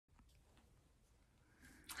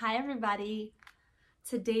Hi everybody!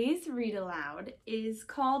 Today's read aloud is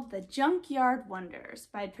called The Junkyard Wonders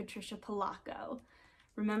by Patricia Polacco.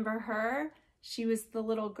 Remember her? She was the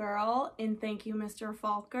little girl in Thank You, Mr.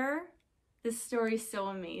 Falker. This story is so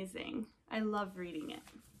amazing. I love reading it.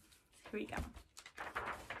 Here we go.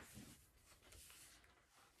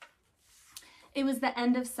 It was the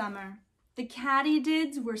end of summer. The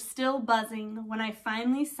katydids were still buzzing when I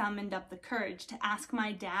finally summoned up the courage to ask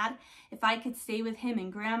my dad if I could stay with him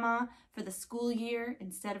and Grandma for the school year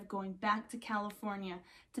instead of going back to California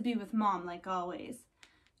to be with Mom like always.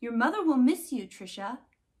 Your mother will miss you, Tricia,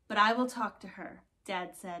 but I will talk to her,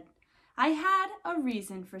 Dad said. I had a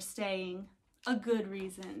reason for staying, a good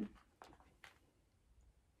reason.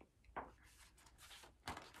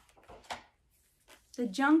 The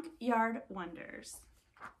Junkyard Wonders.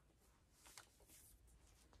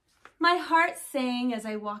 My heart sang as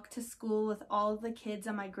I walked to school with all the kids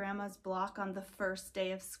on my grandma's block on the first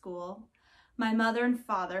day of school. My mother and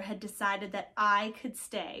father had decided that I could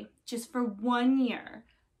stay just for 1 year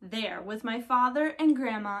there with my father and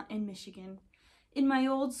grandma in Michigan. In my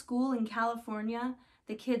old school in California,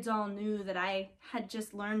 the kids all knew that I had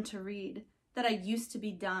just learned to read, that I used to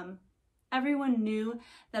be dumb. Everyone knew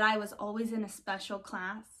that I was always in a special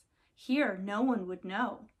class. Here, no one would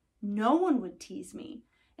know. No one would tease me.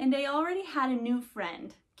 And I already had a new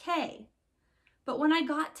friend, Kay. But when I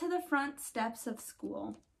got to the front steps of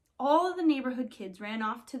school, all of the neighborhood kids ran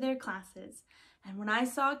off to their classes. And when I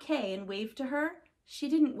saw Kay and waved to her, she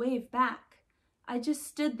didn't wave back. I just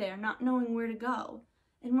stood there not knowing where to go.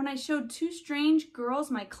 And when I showed two strange girls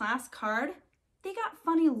my class card, they got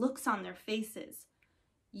funny looks on their faces.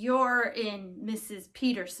 You're in Mrs.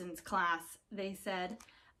 Peterson's class, they said.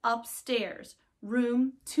 Upstairs,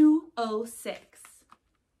 room 206.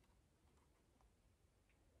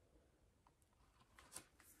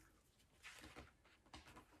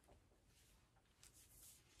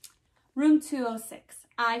 Room 206.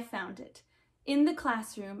 I found it. In the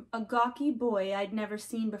classroom, a gawky boy I'd never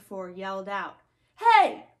seen before yelled out,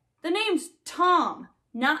 "Hey, the name's Tom,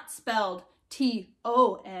 not spelled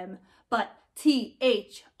T-O-M, but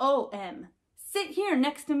T-H-O-M. Sit here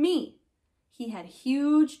next to me." He had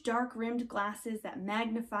huge, dark-rimmed glasses that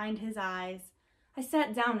magnified his eyes. I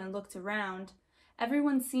sat down and looked around.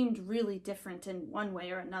 Everyone seemed really different in one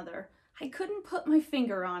way or another. I couldn't put my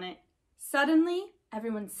finger on it. Suddenly,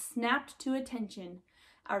 everyone snapped to attention.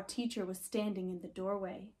 Our teacher was standing in the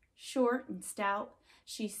doorway. Short and stout,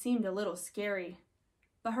 she seemed a little scary.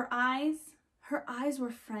 But her eyes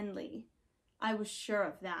were friendly. I was sure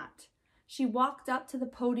of that. She walked up to the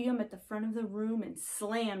podium at the front of the room and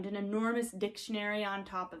slammed an enormous dictionary on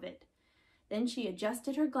top of it. Then she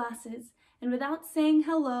adjusted her glasses, and without saying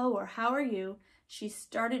hello or how are you, she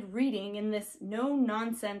started reading in this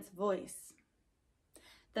no-nonsense voice.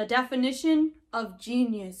 "The definition of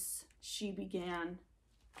genius," she began.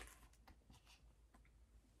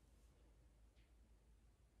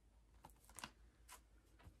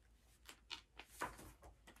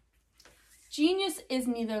 Genius is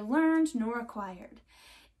neither learned nor acquired.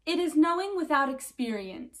 It is knowing without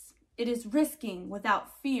experience. It is risking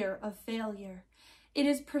without fear of failure. It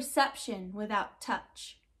is perception without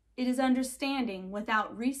touch. It is understanding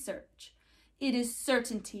without research. It is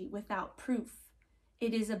certainty without proof.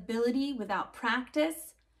 It is ability without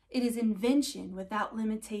practice. It is invention without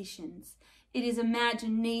limitations. It is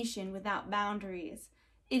imagination without boundaries.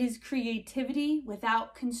 It is creativity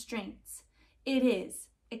without constraints. It is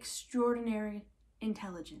extraordinary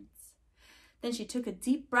intelligence. Then she took a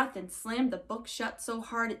deep breath and slammed the book shut so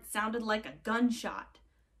hard it sounded like a gunshot.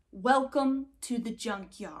 "Welcome to the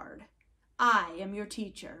junkyard. I am your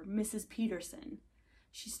teacher, Mrs. Peterson."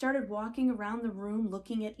 She started walking around the room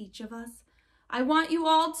looking at each of us. "I want you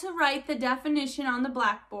all to write the definition on the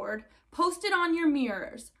blackboard, post it on your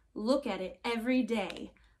mirrors, look at it every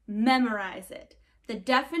day, memorize it. The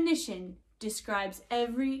definition describes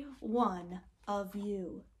every one of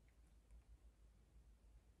you."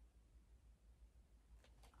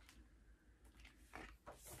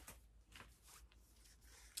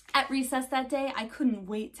 At recess that day, I couldn't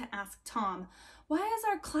wait to ask Tom, "Why is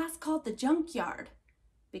our class called the Junkyard?"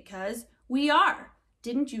 "Because we are.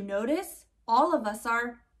 Didn't you notice? All of us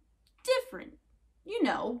are different. You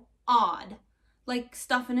know, odd. Like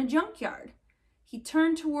stuff in a junkyard." He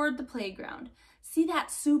turned toward the playground. "See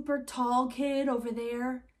that super tall kid over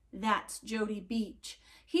there? That's Jody Beach.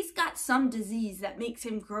 He's got some disease that makes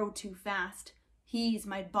him grow too fast. He's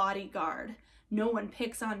my bodyguard. No one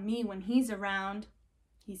picks on me when he's around."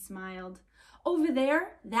 He smiled. "Over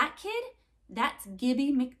there, that kid? That's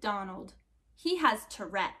Gibby McDonald. He has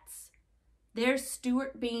Tourette's. There's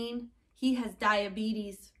Stuart Bean. He has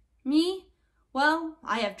diabetes. Me? Well,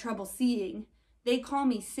 I have trouble seeing. They call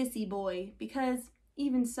me Sissy Boy because,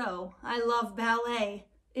 even so, I love ballet.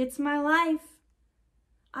 It's my life.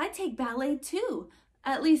 I take ballet too.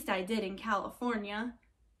 At least I did in California.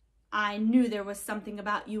 I knew there was something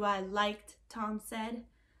about you I liked, Tom said.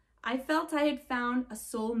 I felt I had found a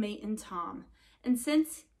soulmate in Tom, and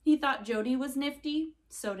since he thought Jody was nifty,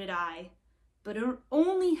 so did I. But it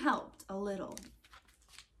only helped a little.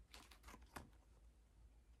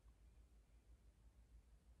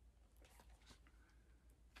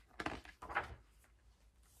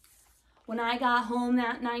 When I got home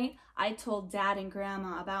that night, I told Dad and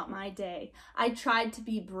Grandma about my day. I tried to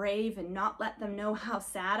be brave and not let them know how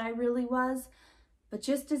sad I really was. But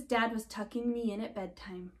just as Dad was tucking me in at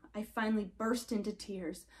bedtime, I finally burst into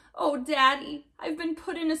tears. Oh, Daddy, I've been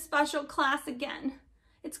put in a special class again.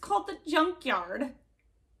 It's called the Junkyard.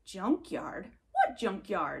 Junkyard? What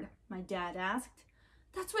junkyard? My dad asked.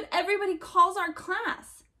 That's what everybody calls our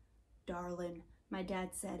class. Darling, my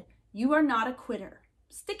dad said, you are not a quitter.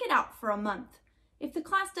 Stick it out for a month. If the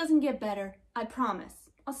class doesn't get better, I promise,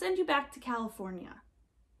 I'll send you back to California.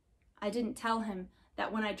 I didn't tell him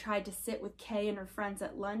that when I tried to sit with Kay and her friends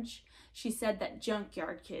at lunch, she said that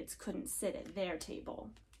junkyard kids couldn't sit at their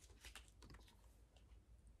table.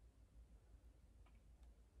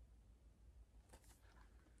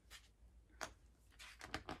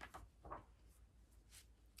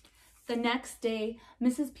 The next day,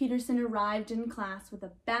 Mrs. Peterson arrived in class with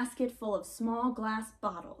a basket full of small glass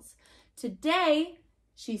bottles. Today,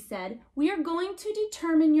 she said, we are going to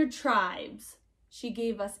determine your tribes. She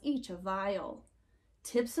gave us each a vial.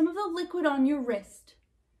 Tip some of the liquid on your wrist.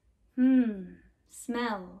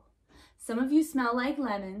 Smell. Some of you smell like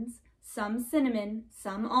lemons, some cinnamon,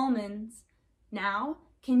 some almonds. Now,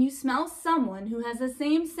 can you smell someone who has the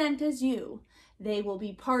same scent as you? They will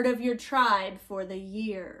be part of your tribe for the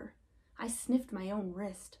year. I sniffed my own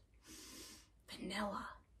wrist. Vanilla.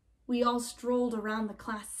 We all strolled around the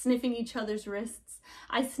class sniffing each other's wrists.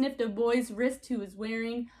 I sniffed a boy's wrist who was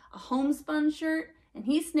wearing a homespun shirt, and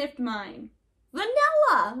he sniffed mine.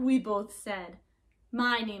 Vanilla, we both said.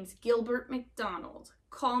 My name's Gilbert McDonald.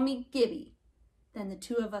 Call me Gibby. Then the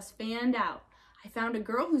two of us fanned out. I found a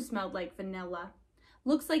girl who smelled like vanilla.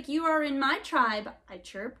 Looks like you are in my tribe, I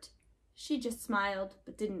chirped. She just smiled,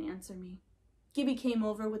 but didn't answer me. Gibby came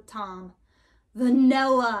over with Tom.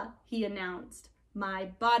 Vanilla, he announced. My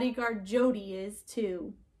bodyguard Jody is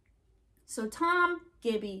too. So Tom,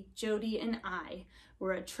 Gibby, Jody, and I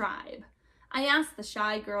were a tribe. I asked the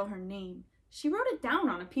shy girl her name. She wrote it down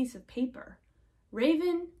on a piece of paper.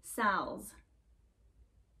 Raven Salz.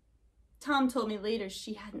 Tom told me later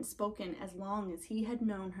she hadn't spoken as long as he had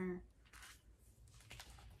known her.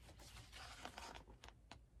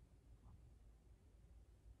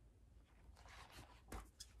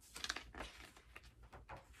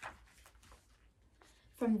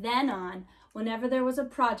 From then on, whenever there was a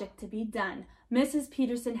project to be done, Mrs.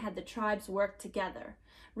 Peterson had the tribes work together.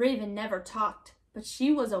 Raven never talked, but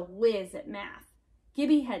she was a whiz at math.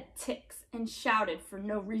 Gibby had tics and shouted for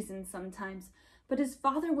no reason sometimes, but his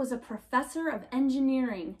father was a professor of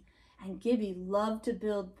engineering, and Gibby loved to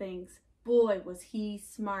build things. Boy, was he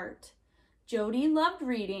smart. Jody loved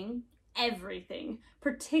reading everything,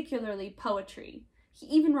 particularly poetry. He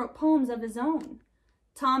even wrote poems of his own.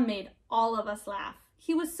 Tom made all of us laugh.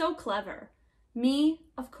 He was so clever. Me,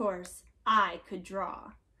 of course, I could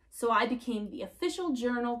draw. So I became the official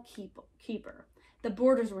journal keeper. The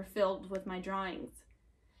borders were filled with my drawings.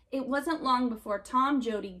 It wasn't long before Tom,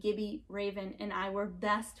 Jody, Gibby, Raven, and I were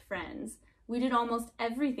best friends. We did almost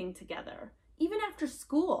everything together. Even after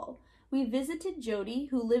school, we visited Jody,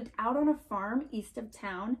 who lived out on a farm east of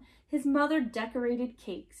town. His mother decorated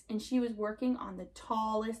cakes, and she was working on the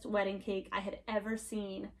tallest wedding cake I had ever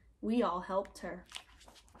seen. We all helped her.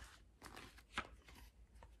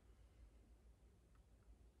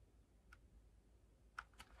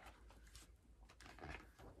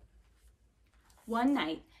 One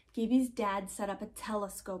night, Gibby's dad set up a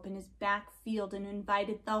telescope in his back field and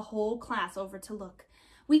invited the whole class over to look.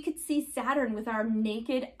 We could see Saturn with our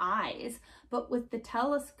naked eyes, but with the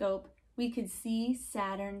telescope, we could see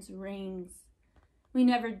Saturn's rings. We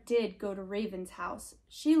never did go to Raven's house.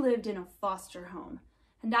 She lived in a foster home,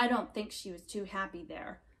 and I don't think she was too happy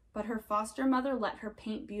there. But her foster mother let her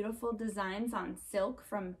paint beautiful designs on silk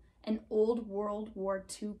from an old World War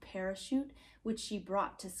II parachute, which she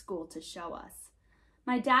brought to school to show us.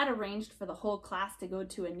 My dad arranged for the whole class to go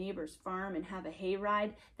to a neighbor's farm and have a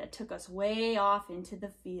hayride that took us way off into the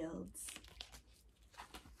fields.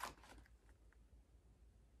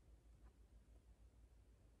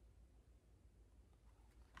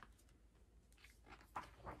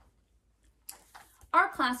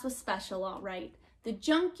 class was special, all right. The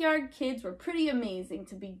Junkyard kids were pretty amazing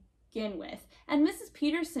to begin with, and Mrs.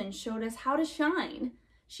 Peterson showed us how to shine.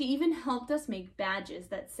 She even helped us make badges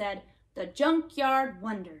that said, "The Junkyard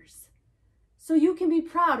Wonders." "So you can be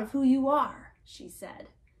proud of who you are," she said.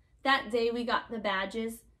 That day we got the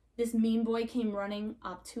badges, this mean boy came running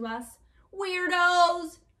up to us.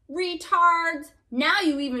 "Weirdos! Retards! Now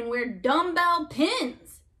you even wear dumbbell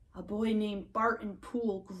pins!" A boy named Barton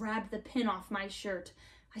Poole grabbed the pin off my shirt.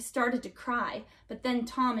 I started to cry, but then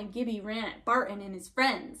Tom and Gibby ran at Barton and his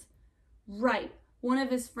friends. "Right," one of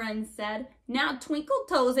his friends said. "Now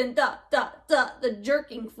Twinkletoes and the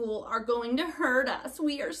jerking fool are going to hurt us.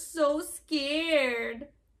 We are so scared."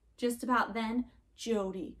 Just about then,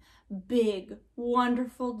 Jody, big,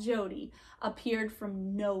 wonderful Jody, appeared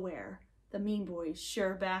from nowhere. The mean boys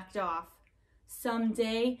sure backed off.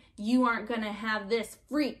 "Someday you aren't going to have this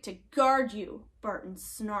freak to guard you," Barton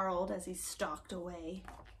snarled as he stalked away.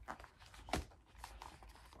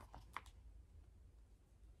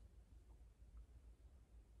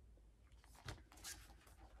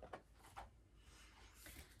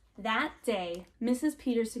 That day, Mrs.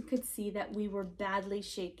 Peterson could see that we were badly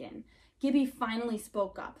shaken. Gibby finally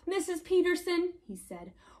spoke up. "Mrs. Peterson," he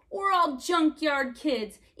said, "we're all Junkyard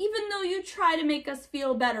kids. Even though you try to make us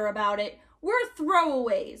feel better about it, we're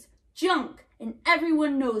throwaways, junk, and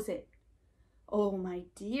everyone knows it." "Oh, my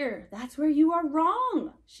dear, that's where you are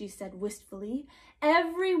wrong," she said wistfully.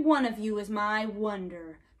 "Every one of you is my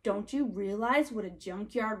wonder. Don't you realize what a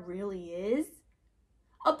junkyard really is?"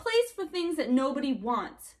 "A place for things that nobody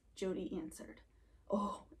wants," Jody answered.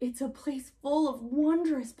 "Oh, it's a place full of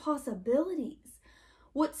wondrous possibilities.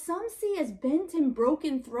 What some see as bent and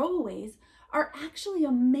broken throwaways are actually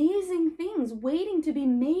amazing things waiting to be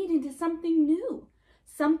made into something new,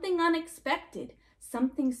 something unexpected,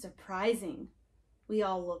 something surprising." We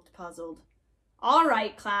all looked puzzled. "All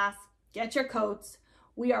right, class, get your coats.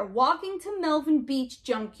 We are walking to Melvin Beach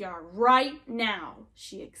Junkyard right now,"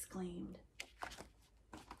 she exclaimed.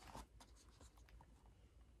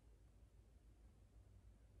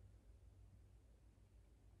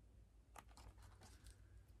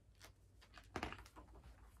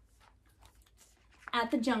 At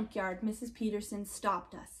the junkyard, Mrs. Peterson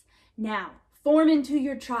stopped us. "Now, form into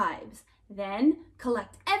your tribes. Then,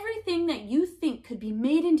 collect everything that you think could be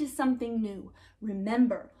made into something new.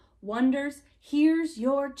 Remember, wonders, here's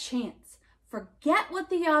your chance. Forget what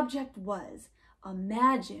the object was.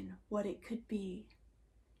 Imagine what it could be."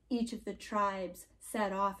 Each of the tribes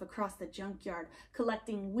set off across the junkyard,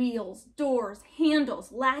 collecting wheels, doors,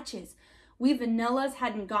 handles, latches. We vanillas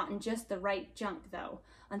hadn't gotten just the right junk, though,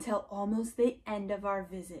 until almost the end of our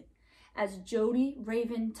visit. As Jody,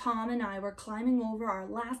 Raven, Tom, and I were climbing over our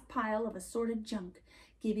last pile of assorted junk,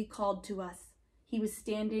 Gibby called to us. He was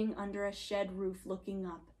standing under a shed roof looking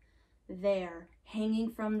up. There,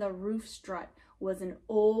 hanging from the roof strut, was an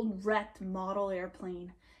old wrecked model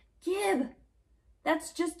airplane. "Gib,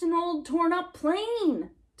 that's just an old torn-up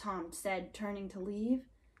plane," Tom said, turning to leave.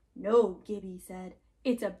 "No," Gibby said.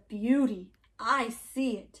 "It's a beauty. I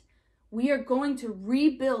see it. We are going to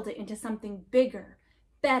rebuild it into something bigger,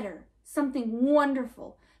 better, something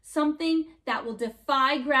wonderful, something that will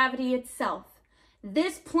defy gravity itself.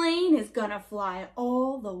 This plane is gonna fly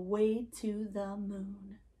all the way to the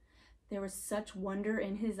moon." There was such wonder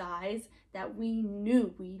in his eyes that we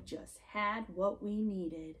knew we just had what we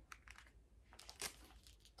needed.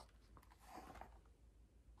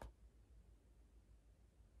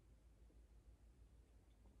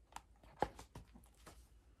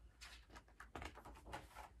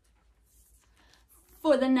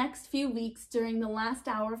 For the next few weeks during the last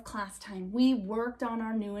hour of class time, we worked on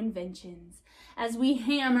our new inventions. As we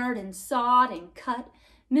hammered and sawed and cut,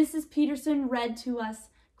 Mrs. Peterson read to us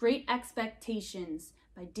Great Expectations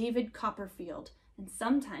by David Copperfield, and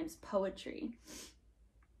sometimes poetry.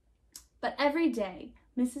 But every day,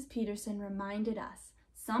 Mrs. Peterson reminded us,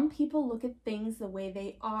 some people look at things the way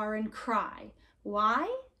they are and cry.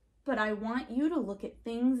 Why? But I want you to look at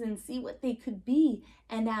things and see what they could be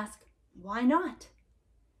and ask, why not?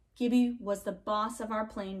 Gibby was the boss of our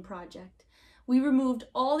plane project. We removed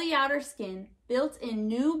all the outer skin, built in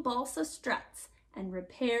new balsa struts, and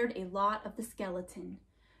repaired a lot of the skeleton.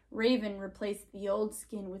 Raven replaced the old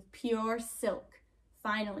skin with pure silk.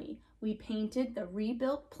 Finally, we painted the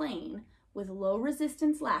rebuilt plane with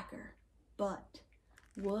low-resistance lacquer. But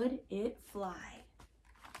would it fly?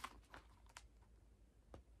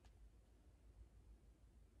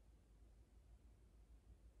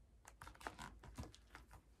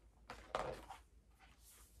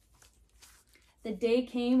 The day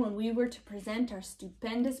came when we were to present our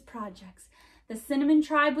stupendous projects. The Cinnamon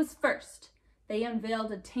Tribe was first, They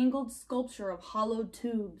unveiled a tangled sculpture of hollowed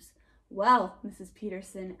tubes. "Well," Mrs.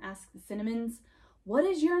 Peterson asked the Cinnamons, "what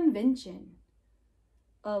is your invention?"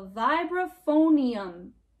 "A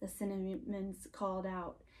vibraphonium," the Cinnamons called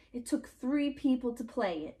out. "It took 3 people to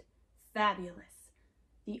play it. Fabulous."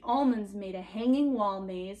 The Almonds made a hanging wall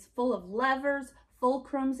maze full of levers,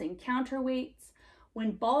 fulcrums, and counterweights.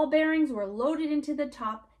 When ball bearings were loaded into the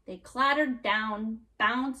top, they clattered down,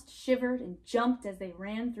 bounced, shivered, and jumped as they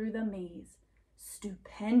ran through the maze.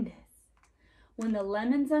 Stupendous. When the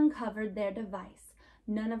Lemons uncovered their device,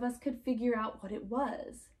 none of us could figure out what it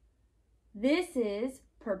was. "This is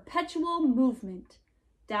perpetual movement."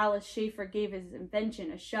 Dallas Schaefer gave his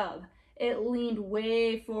invention a shove. It leaned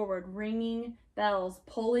way forward, ringing bells,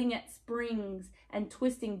 pulling at springs, and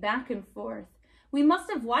twisting back and forth. We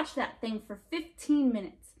must have watched that thing for 15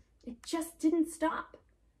 minutes. It just didn't stop.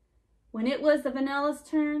 When it was the Vanilla's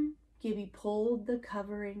turn, Gibby pulled the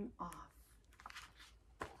covering off.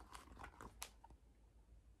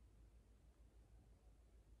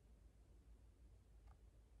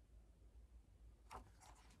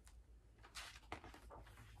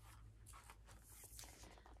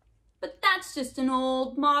 "But that's just an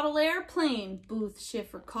old model airplane," Booth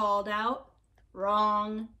Schiffer called out.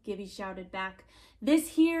 "Wrong," Gibby shouted back.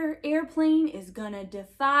 "This here airplane is gonna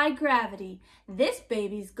defy gravity. This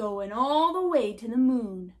baby's going all the way to the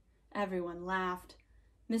moon." Everyone laughed.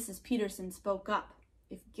 Mrs. Peterson spoke up.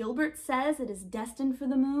 "If Gilbert says it is destined for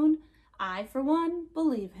the moon, I, for one,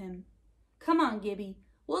 believe him." "Come on, Gibby.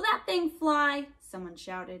 Will that thing fly?" someone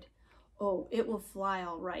shouted. "Oh, it will fly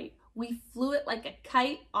all right. We flew it like a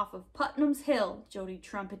kite off of Putnam's Hill," Jody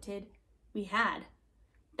trumpeted. We had.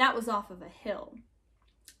 That was off of a hill.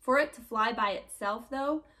 For it to fly by itself,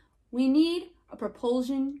 though, we need a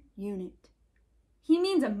propulsion unit. "He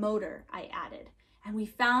means a motor," I added, "and we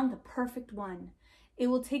found the perfect one. It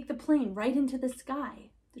will take the plane right into the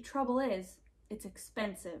sky. The trouble is, it's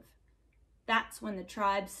expensive." That's when the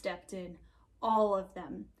tribe stepped in, all of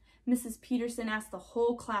them. Mrs. Peterson asked the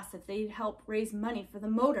whole class if they'd help raise money for the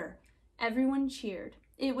motor. Everyone cheered.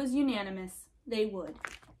 It was unanimous. They would.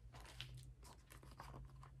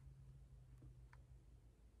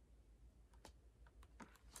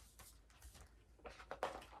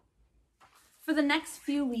 For the next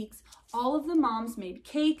few weeks, all of the moms made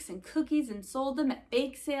cakes and cookies and sold them at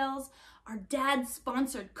bake sales. Our dads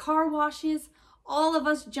sponsored car washes. All of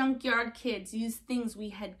us Junkyard kids used things we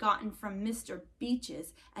had gotten from Mr.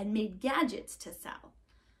 Beach's and made gadgets to sell.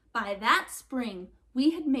 By that spring, we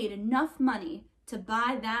had made enough money to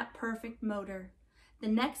buy that perfect motor. The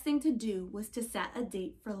next thing to do was to set a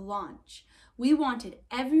date for launch. We wanted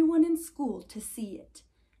everyone in school to see it.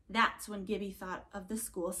 That's when Gibby thought of the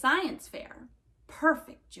school science fair.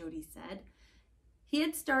 "Perfect," Jody said. He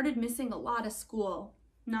had started missing a lot of school,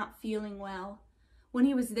 not feeling well. When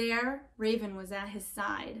he was there, Raven was at his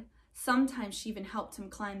side. Sometimes she even helped him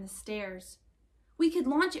climb the stairs. "We could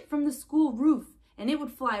launch it from the school roof, and it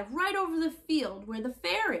would fly right over the field where the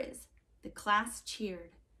fair is." The class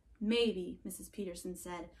cheered. "Maybe," Mrs. Peterson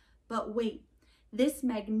said, "but wait, this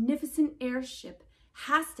magnificent airship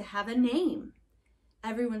has to have a name."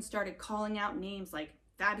 Everyone started calling out names like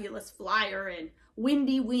Fabulous Flyer and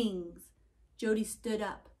Windy Wings. Jody stood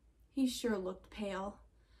up. He sure looked pale.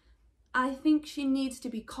 "I think she needs to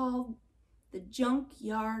be called the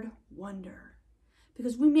Junkyard Wonder,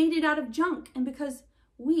 because we made it out of junk and because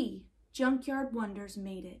we, Junkyard Wonders,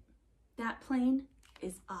 made it. That plane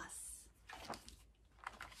is us."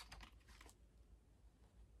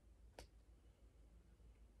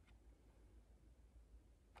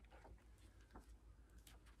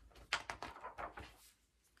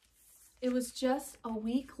 It was just a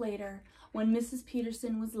week later when Mrs.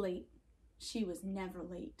 Peterson was late. She was never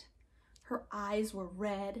late. Her eyes were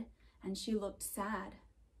red and she looked sad.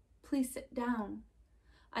 "Please sit down.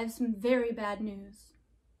 I have some very bad news."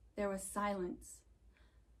 There was silence.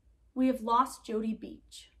 "We have lost Jody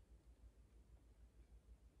Beach."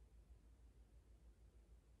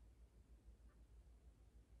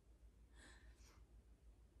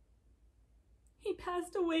 "He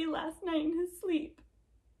passed away last night in his sleep."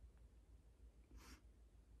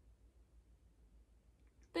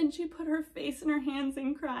 Then she put her face in her hands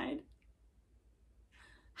and cried.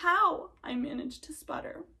 "How?" I managed to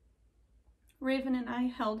sputter. Raven and I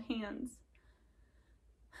held hands.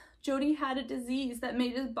 "Jody had a disease that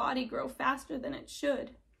made his body grow faster than it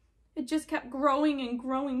should. It just kept growing and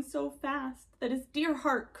growing so fast that his dear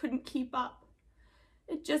heart couldn't keep up.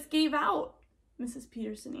 It just gave out," Mrs.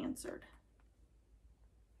 Peterson answered.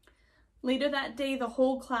 Later that day, the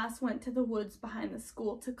whole class went to the woods behind the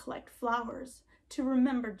school to collect flowers to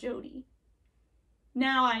remember Jody.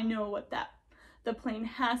 Now I know what that The plane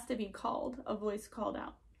has to be called, a voice called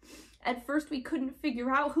out. At first, we couldn't figure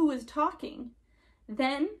out who was talking.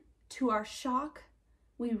 Then, to our shock,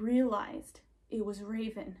 we realized it was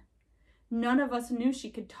Raven. None of us knew she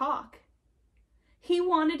could talk. He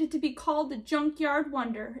wanted it to be called the Junkyard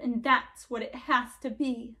Wonder, and that's what it has to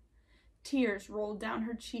be. Tears rolled down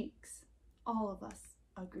her cheeks. All of us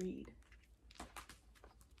agreed.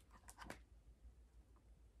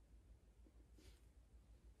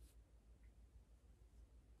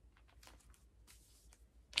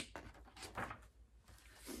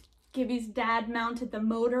 Gibby's dad mounted the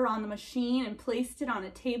motor on the machine and placed it on a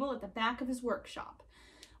table at the back of his workshop.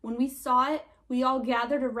 When we saw it, we all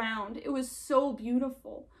gathered around. It was so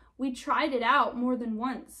beautiful. We tried it out more than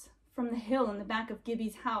once from the hill in the back of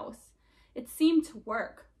Gibby's house. It seemed to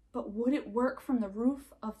work, but would it work from the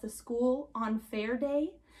roof of the school on fair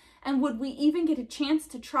day? And would we even get a chance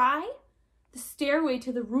to try? The stairway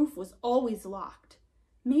to the roof was always locked.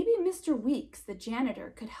 Maybe Mr. Weeks, the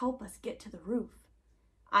janitor, could help us get to the roof.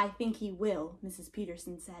 I think he will, Mrs.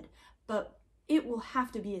 Peterson said, but it will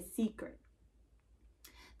have to be a secret.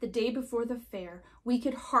 The day before the fair, we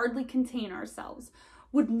could hardly contain ourselves.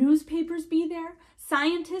 Would newspapers be there?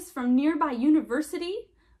 Scientists from nearby university?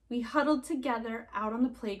 We huddled together out on the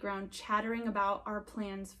playground, chattering about our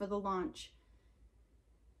plans for the launch.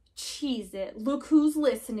 Cheese it, look who's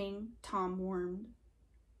listening, Tom warned.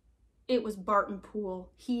 It was Barton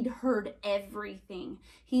Poole. He'd heard everything.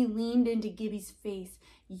 He leaned into Gibby's face.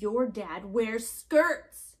 Your dad wears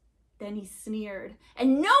skirts. Then he sneered.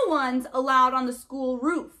 And no one's allowed on the school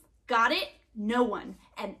roof. Got it? No one.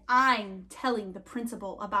 And I'm telling the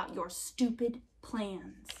principal about your stupid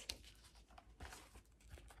plans.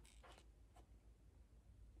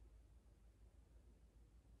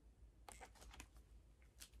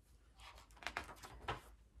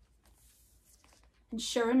 And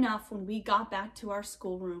sure enough, when we got back to our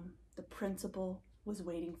schoolroom, the principal was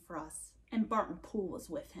waiting for us, and Barton Poole was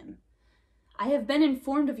with him. I have been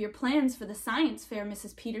informed of your plans for the science fair,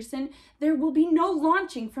 Mrs. Peterson. There will be no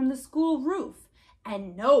launching from the school roof,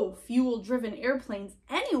 and no fuel-driven airplanes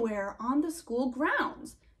anywhere on the school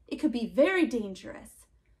grounds. It could be very dangerous.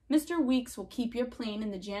 Mr. Weeks will keep your plane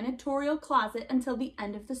in the janitorial closet until the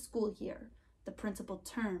end of the school year. The principal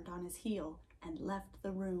turned on his heel and left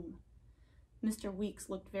the room. Mr. Weeks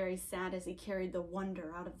looked very sad as he carried the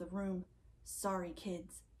Wonder out of the room. Sorry,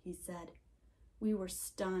 kids, he said. We were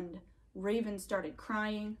stunned. Raven started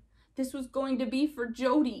crying. This was going to be for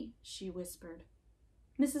Jody, she whispered.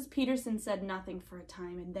 Mrs. Peterson said nothing for a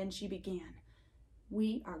time, and then she began.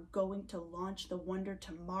 We are going to launch the Wonder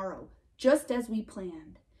tomorrow, just as we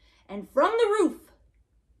planned. And from the roof,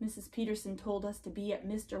 Mrs. Peterson told us to be at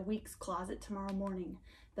Mr. Weeks' closet tomorrow morning,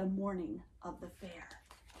 the morning of the fair.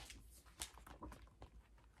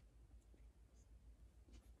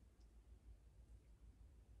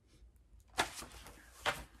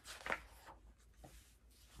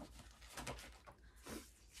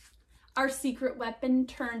 Our secret weapon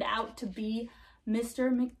turned out to be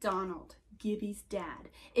Mr. McDonald, Gibby's dad.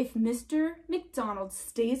 If Mr. McDonald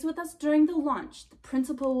stays with us during the launch, the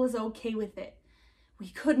principal was okay with it. We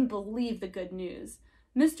couldn't believe the good news.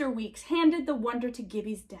 Mr. Weeks handed the Wonder to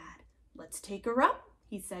Gibby's dad. Let's take her up,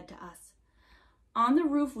 he said to us. On the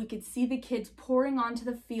roof, we could see the kids pouring onto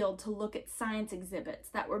the field to look at science exhibits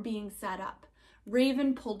that were being set up.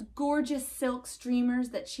 Raven pulled gorgeous silk streamers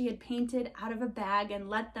that she had painted out of a bag and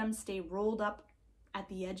let them stay rolled up at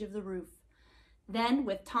the edge of the roof. Then,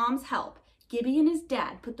 with Tom's help, Gibby and his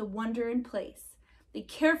dad put the Wonder in place. They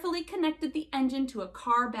carefully connected the engine to a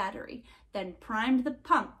car battery, then primed the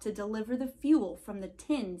pump to deliver the fuel from the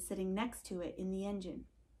tin sitting next to it in the engine.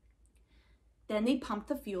 Then they pumped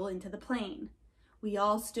the fuel into the plane. We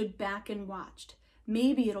all stood back and watched.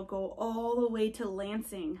 Maybe it'll go all the way to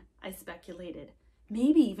Lansing, I speculated.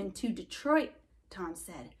 Maybe even to Detroit, Tom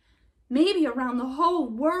said. Maybe around the whole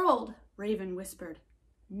world, Raven whispered.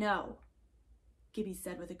 No, Gibby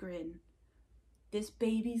said with a grin. This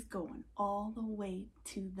baby's going all the way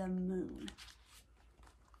to the moon.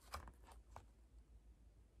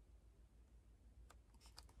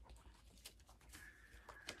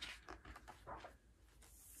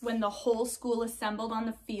 When the whole school assembled on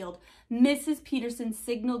the field, Mrs. Peterson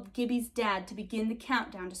signaled Gibby's dad to begin the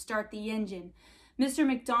countdown to start the engine. Mr.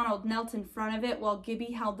 McDonald knelt in front of it while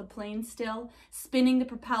Gibby held the plane still, spinning the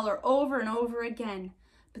propeller over and over again.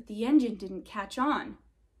 But the engine didn't catch on.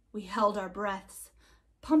 We held our breaths.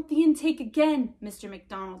 Pump the intake again, Mr.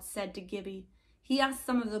 McDonald said to Gibby. He asked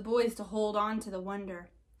some of the boys to hold on to the Wonder.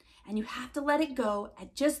 And you have to let it go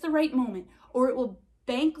at just the right moment, or it will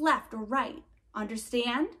bank left or right.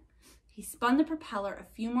 Understand? He spun the propeller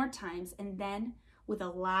a few more times, and then, with a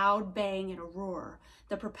loud bang and a roar,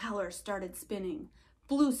 the propeller started spinning.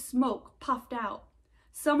 Blue smoke puffed out.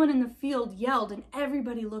 Someone in the field yelled, and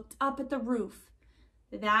everybody looked up at the roof.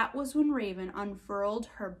 That was when Raven unfurled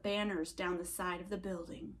her banners down the side of the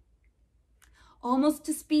building. "Almost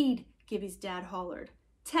to speed," Gibby's dad hollered.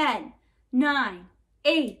 10, 9,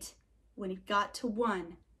 8. When he got to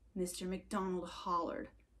 1, Mr. McDonald hollered,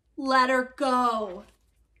 "Let her go!"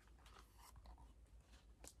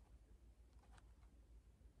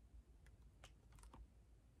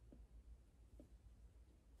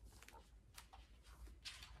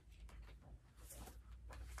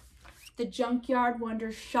 The Junkyard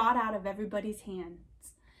Wonder shot out of everybody's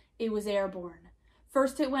hands. It was airborne.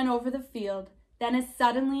 First it went over the field, then as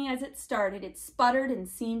suddenly as it started, it sputtered and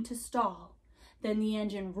seemed to stall. Then the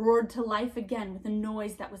engine roared to life again with a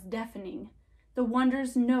noise that was deafening. The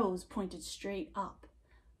Wonder's nose pointed straight up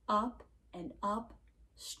and up,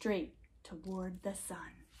 straight toward the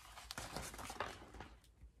sun.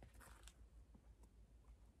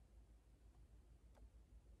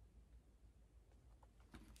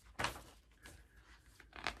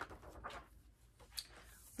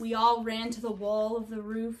 We all ran to the wall of the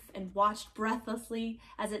roof and watched breathlessly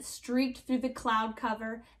as it streaked through the cloud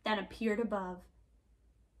cover, then appeared above,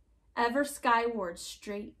 ever skyward,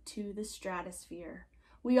 straight to the stratosphere.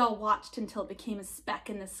 We all watched until it became a speck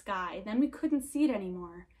in the sky. Then we couldn't see it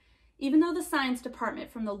anymore. Even though the science department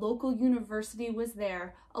from the local university was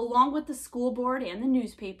there, along with the school board and the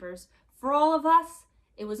newspapers, for all of us,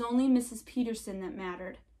 it was only Mrs. Peterson that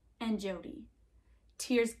mattered, and Jody.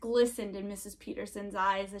 Tears glistened in Mrs. Peterson's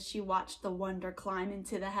eyes as she watched the Wonder climb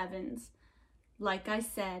into the heavens. "Like I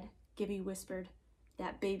said," Gibby whispered,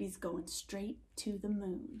 "that baby's going straight to the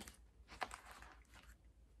moon."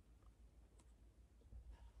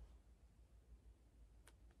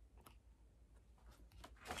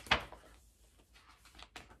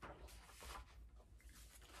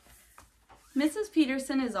 Mrs.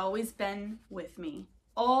 Peterson has always been with me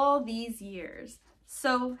all these years.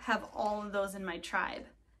 So have all of those in my tribe.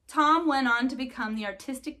 Tom went on to become the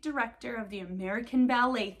artistic director of the American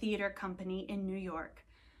Ballet Theater Company in New York.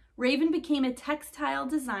 Raven became a textile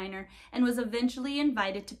designer and was eventually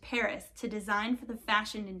invited to Paris to design for the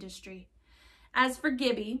fashion industry. As for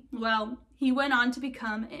Gibby, well, he went on to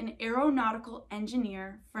become an aeronautical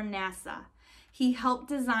engineer for NASA. He helped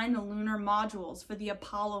design the lunar modules for the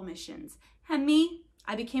Apollo missions. And me,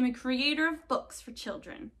 I became a creator of books for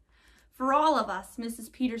children. For all of us,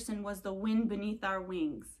 Mrs. Peterson was the wind beneath our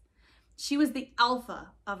wings. She was the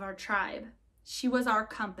alpha of our tribe. She was our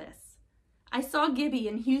compass. I saw Gibby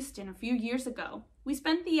in Houston a few years ago. We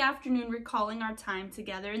spent the afternoon recalling our time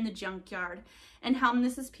together in the junkyard and how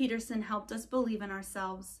Mrs. Peterson helped us believe in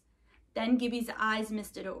ourselves. Then Gibby's eyes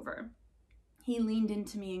misted over. He leaned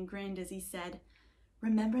into me and grinned as he said,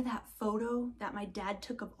 "Remember that photo that my dad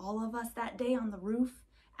took of all of us that day on the roof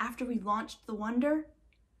after we launched the Wonder?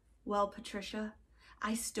 Well, Patricia,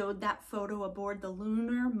 I stowed that photo aboard the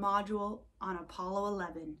lunar module on Apollo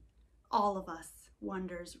 11. All of us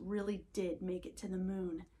Wonders really did make it to the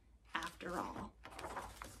moon after all."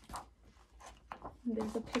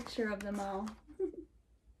 There's a picture of them all.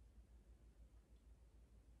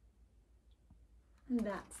 And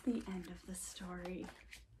that's the end of the story.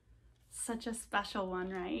 Such a special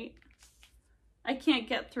one, right? I can't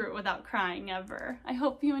get through it without crying ever. I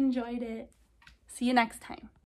hope you enjoyed it. See you next time.